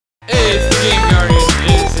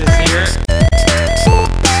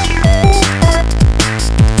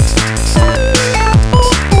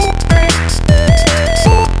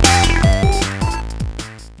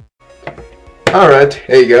Alright,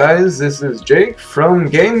 hey guys, this is Jake from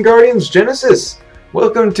GameGuardians Genesis.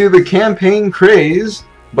 Welcome to the campaign Craze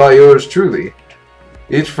by yours truly.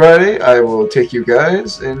 Each Friday I will take you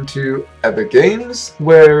guys into epic games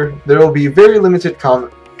where there will be very limited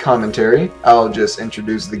commentary. I'll just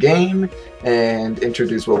introduce the game and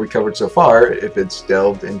introduce what we covered so far if it's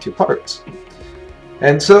delved into parts.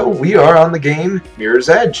 And so we are on the game Mirror's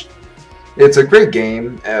Edge. It's a great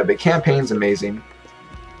game, the campaign's amazing.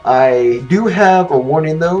 I do have a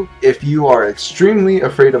warning though. If you are extremely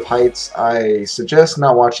afraid of heights, I suggest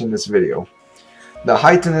not watching this video. The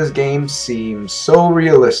heights in this game seem so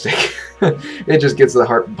realistic. It just gets the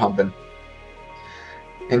heart pumping.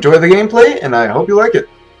 Enjoy the gameplay and I hope you like it.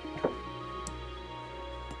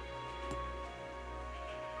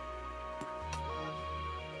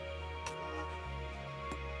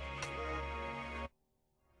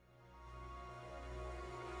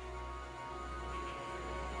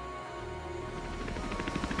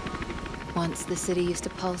 Once the city used to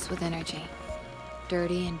pulse with energy,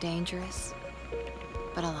 dirty and dangerous,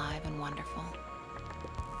 but alive and wonderful.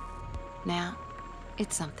 Now,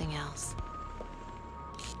 it's something else.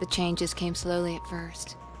 The changes came slowly at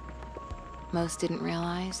first. Most didn't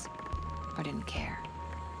realize, or didn't care,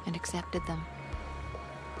 and accepted them.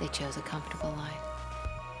 They chose a comfortable life.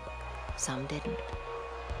 Some didn't.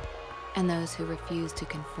 And those who refused to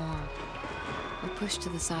conform were pushed to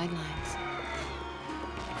the sidelines,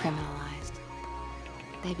 criminalized.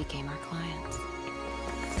 They became our clients.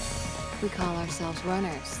 We call ourselves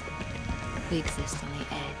runners. We exist on the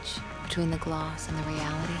edge, between the gloss and the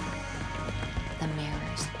reality. The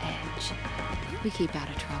mirror's edge. We keep out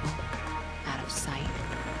of trouble, out of sight,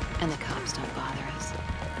 and the cops don't bother us.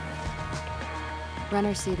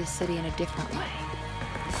 Runners see the city in a different way.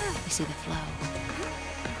 We see the flow.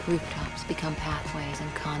 Rooftops become pathways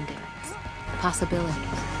and conduits,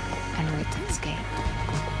 possibilities, and routes of escape.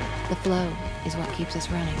 The flow is what keeps us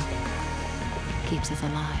running, keeps us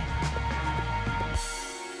alive.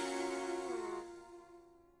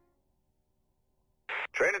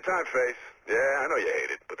 Training time, Faith. Yeah, I know you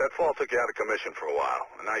hate it, but that fall took you out of commission for a while.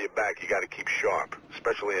 And now you're back, you gotta keep sharp,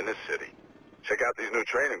 especially in this city. Check out these new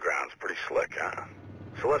training grounds, pretty slick, huh?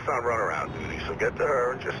 Celeste's on runaround duty, so get to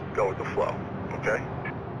her and just go with the flow, okay?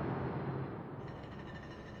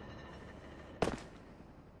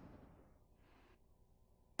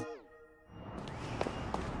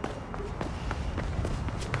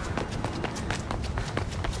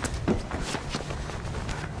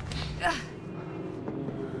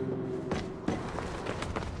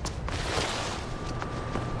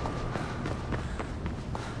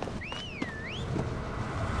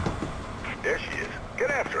 There she is. Get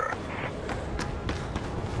after her.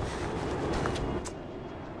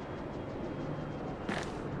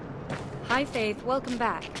 Hi, Faith. Welcome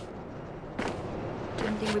back.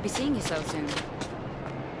 Didn't think we'd be seeing you so soon.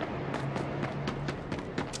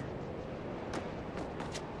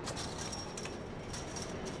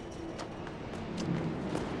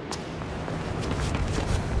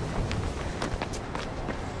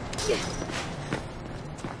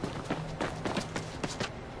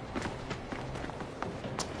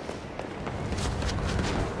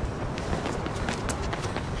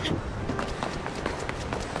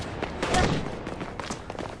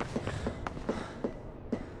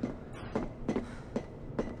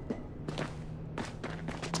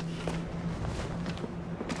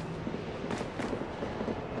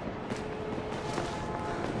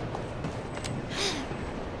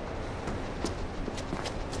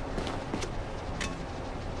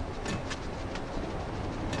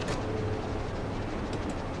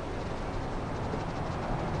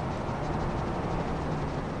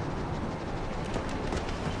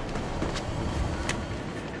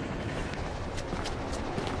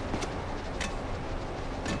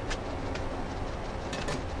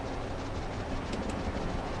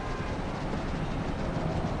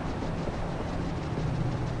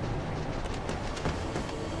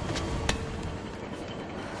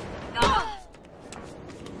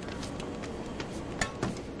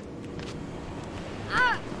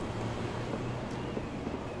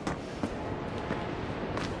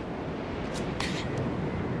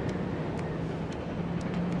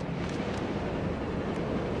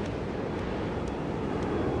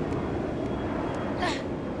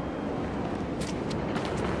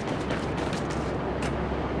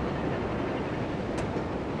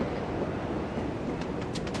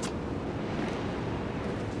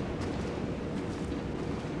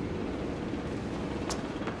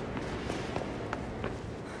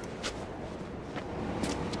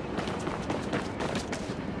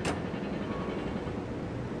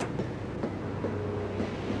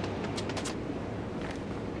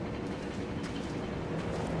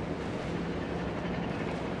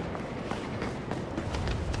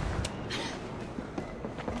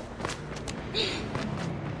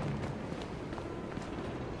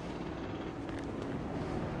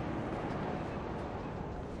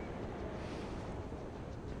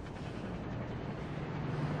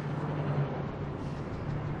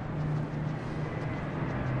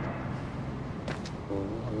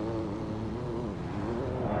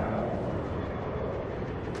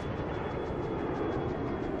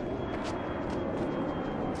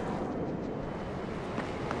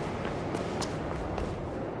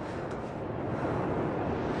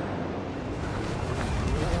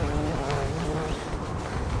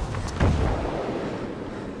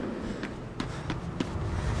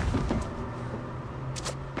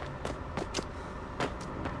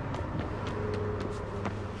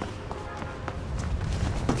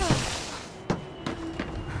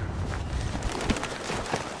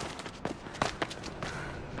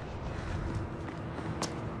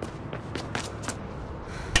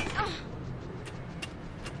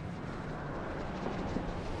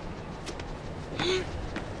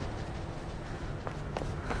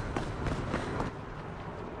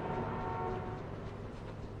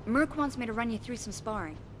 Merc wants me to run you through some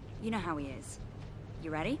sparring. You know how he is.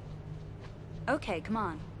 You ready? Okay, come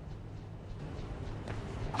on.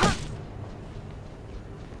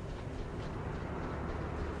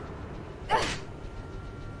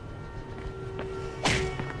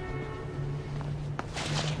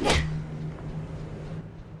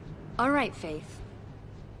 All right, Faith.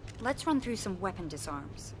 Let's run through some weapon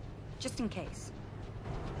disarms, just in case.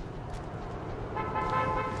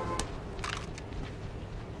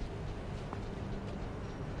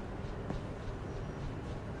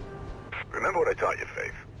 Remember what I taught you,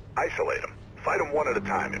 Faith. Isolate them. Fight them one at a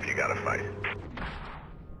time if you gotta fight.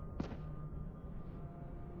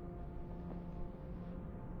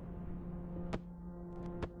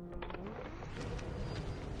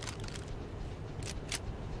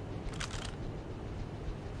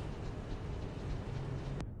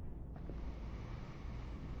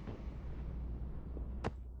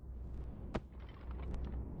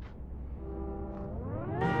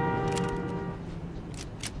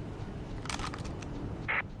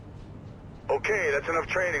 Okay, that's enough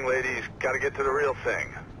training, ladies. Gotta get to the real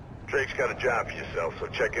thing. Drake's got a job for yourself, so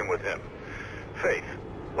check in with him. Faith,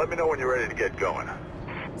 let me know when you're ready to get going.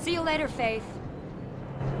 See you later, Faith.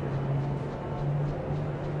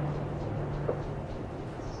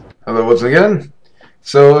 Hello once again.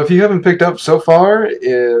 So if you haven't picked up so far,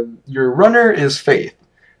 your runner is Faith.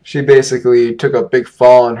 She basically took a big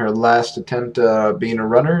fall in her last attempt being a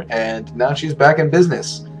runner, and now she's back in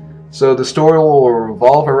business. So the story will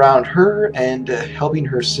revolve around her and helping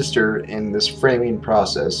her sister in this framing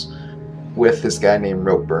process with this guy named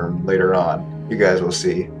Ropeburn later on. You guys will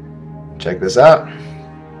see. Check this out.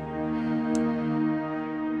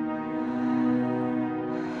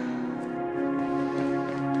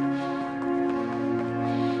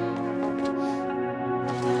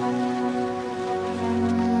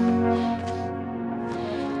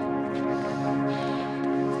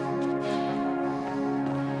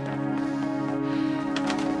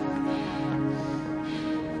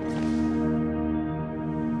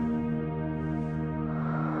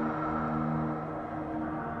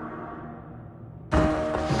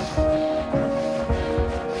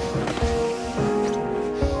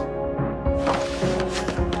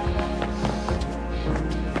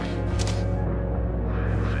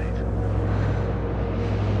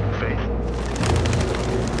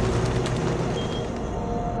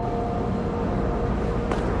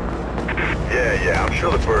 Yeah, I'm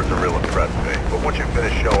sure the birds are real impressed, Faith. But once you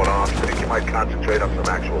finish showing off, think you might concentrate on some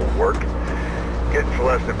actual work? Getting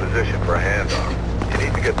Celeste in position for a hands-on. You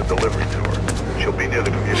need to get the delivery to her. She'll be near the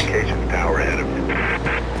communications tower ahead of you.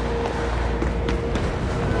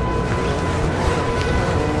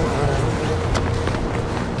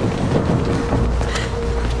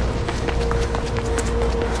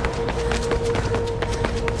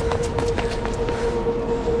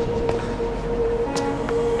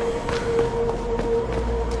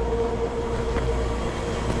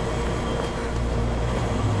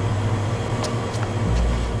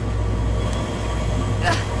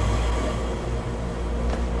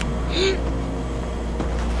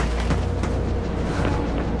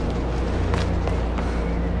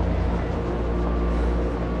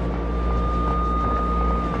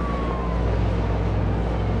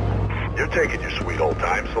 You're taking your sweet old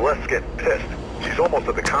time. Celeste's getting pissed. She's almost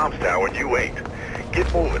at the comms tower and you ain't.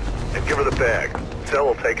 Get moving and give her the bag. Cell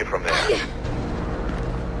will take it from there.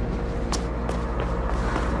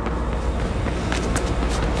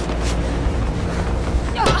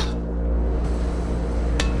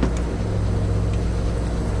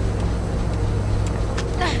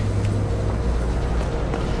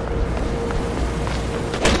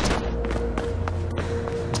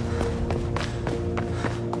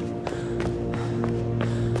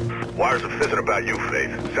 Wires are fizzing about you,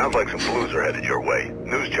 Faith. Sounds like some blues are headed your way.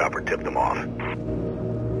 News chopper tipped them off.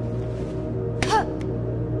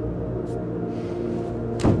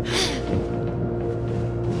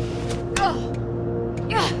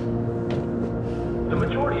 The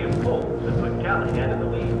majority of polls have put Callahan in the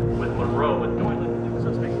lead, with Monroe and Norland.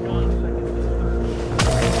 Suspect gone second to third.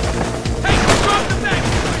 Hey, drop the bag!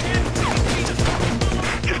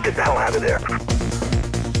 Just get the hell out of there.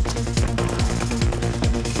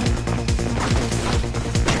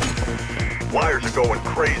 Wires are going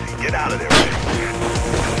crazy. Get out of there, man.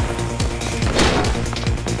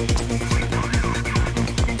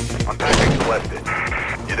 I'm packing Celeste.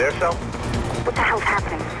 You there, Sal? What the hell's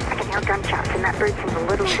happening? I can hear gunshots and that bird seems a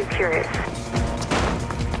little too curious.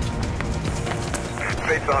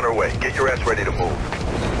 Faith's on her way. Get your ass ready to move.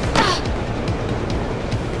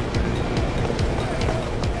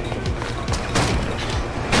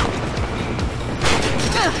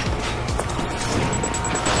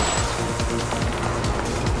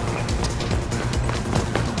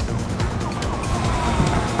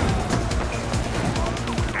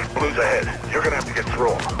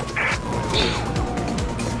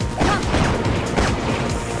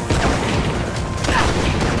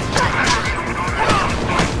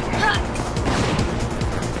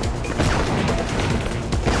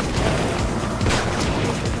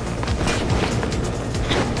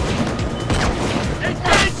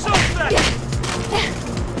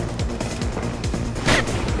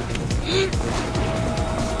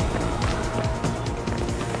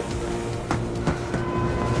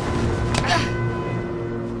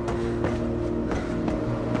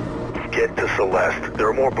 get to Celeste. There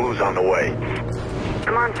are more blues on the way.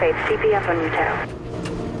 Come on, Faith. CPF on your toe.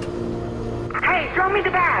 Hey, throw me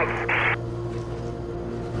the bag!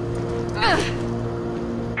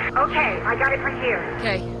 Okay, I got it right here.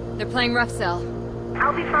 Okay, they're playing rough cell.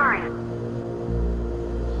 I'll be fine.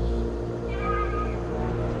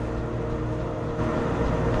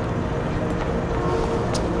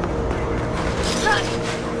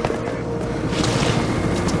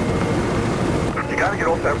 You gotta get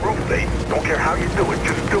off that roof, Faith. Don't care how you do it,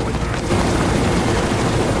 just do it.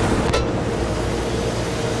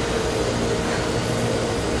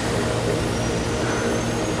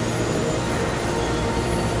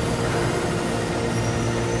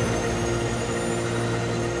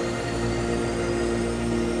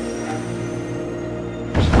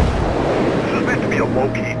 A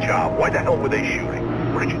low-key job. Why the hell were they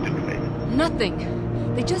shooting? What did you do, Faith?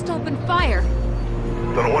 Nothing. They just opened fire.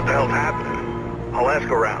 Don't know what the hell's happening. I'll ask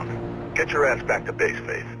around. Get your ass back to base,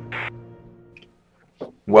 Faith.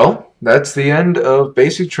 Well, that's the end of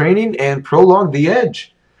basic training and Prologue The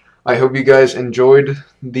Edge. I hope you guys enjoyed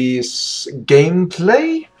the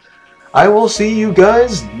gameplay. I will see you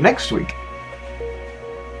guys next week.